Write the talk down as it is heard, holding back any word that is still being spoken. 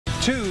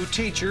Two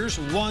teachers,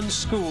 one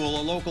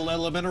school, a local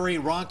elementary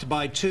rocked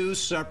by two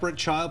separate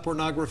child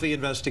pornography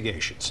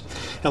investigations.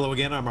 Hello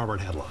again, I'm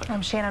Robert Headline.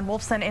 I'm Shannon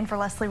Wolfson in for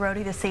Leslie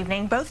Rohde this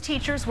evening. Both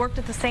teachers worked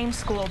at the same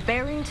school,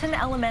 Barrington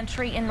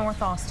Elementary in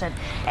North Austin.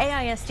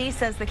 AISD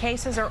says the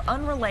cases are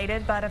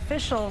unrelated, but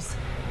officials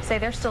say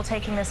they're still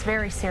taking this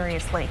very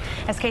seriously.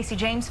 As Casey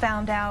James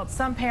found out,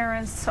 some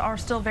parents are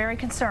still very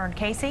concerned.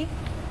 Casey?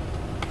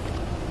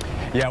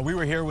 Yeah, we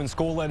were here when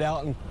school let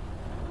out and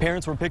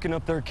parents were picking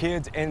up their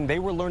kids and they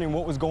were learning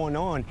what was going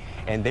on,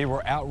 and they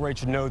were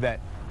outraged to know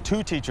that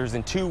two teachers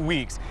in 2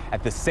 weeks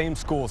at the same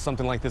school,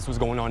 something like this was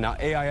going on. Now,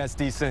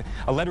 AISD sent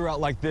a letter out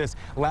like this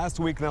last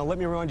week. Now, let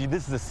me remind you,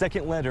 this is the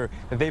second letter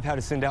that they've had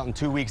to send out in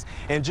 2 weeks,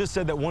 and just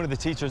said that one of the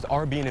teachers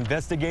are being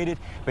investigated,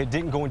 but it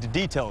didn't go into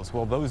details.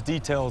 Well, those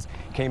details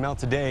came out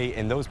today,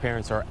 and those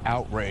parents are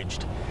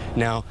outraged.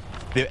 Now,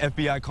 the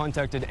FBI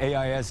contacted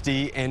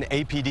AISD and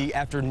APD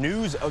after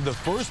news of the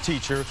first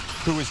teacher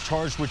who was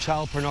charged with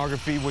child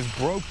pornography was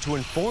broke to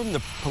inform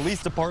the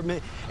police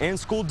department and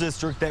school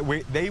district that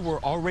they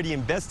were already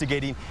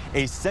investigating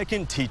a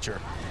second teacher.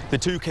 The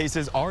two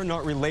cases are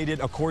not related,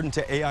 according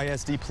to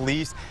AISD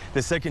police.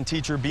 The second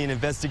teacher being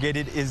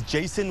investigated is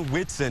Jason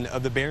Whitson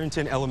of the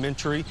Barrington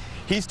Elementary.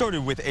 He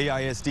started with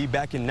AISD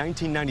back in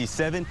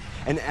 1997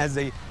 and as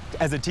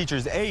a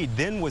teacher's aide,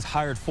 then was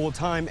hired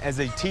full-time as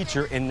a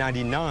teacher in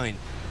 '99.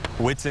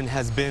 Whitson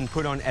has been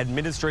put on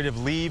administrative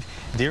leave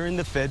during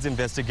the Fed's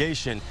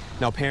investigation.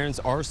 Now, parents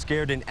are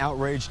scared and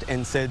outraged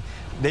and said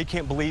they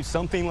can't believe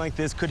something like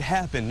this could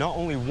happen not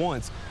only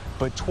once,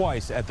 but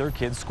twice at their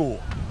kids' school.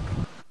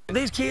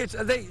 These kids,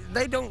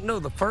 they don't know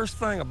the first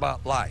thing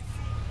about life.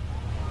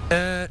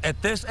 At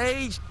this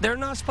age, they're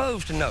not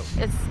supposed to know.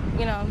 It's,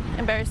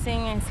 embarrassing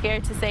and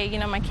scared to say,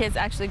 my kids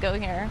actually go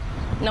here,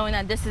 knowing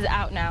that this is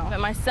out now. But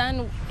my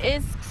son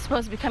is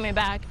supposed to be coming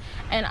back,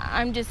 and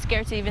I'm just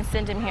scared to even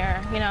send him here.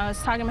 I was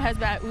talking to my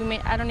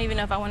husband, I don't even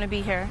know if I want to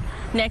be here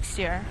next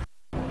year.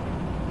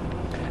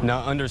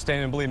 Now,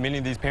 understandably, many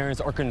of these parents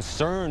are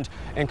concerned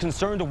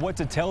of what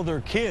to tell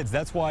their kids.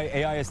 That's why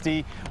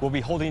AISD will be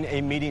holding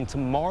a meeting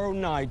tomorrow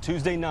night,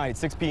 Tuesday night,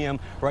 6 p.m.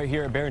 right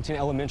here at Barrington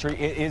Elementary.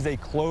 It is a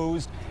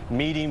closed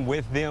meeting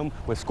with them,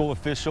 with school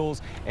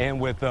officials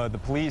and with the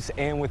police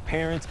and with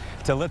parents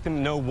to let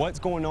them know what's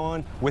going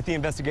on with the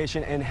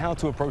investigation and how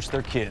to approach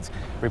their kids.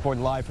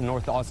 Reporting live from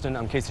North Austin,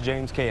 I'm Casey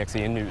James,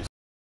 KXEN News.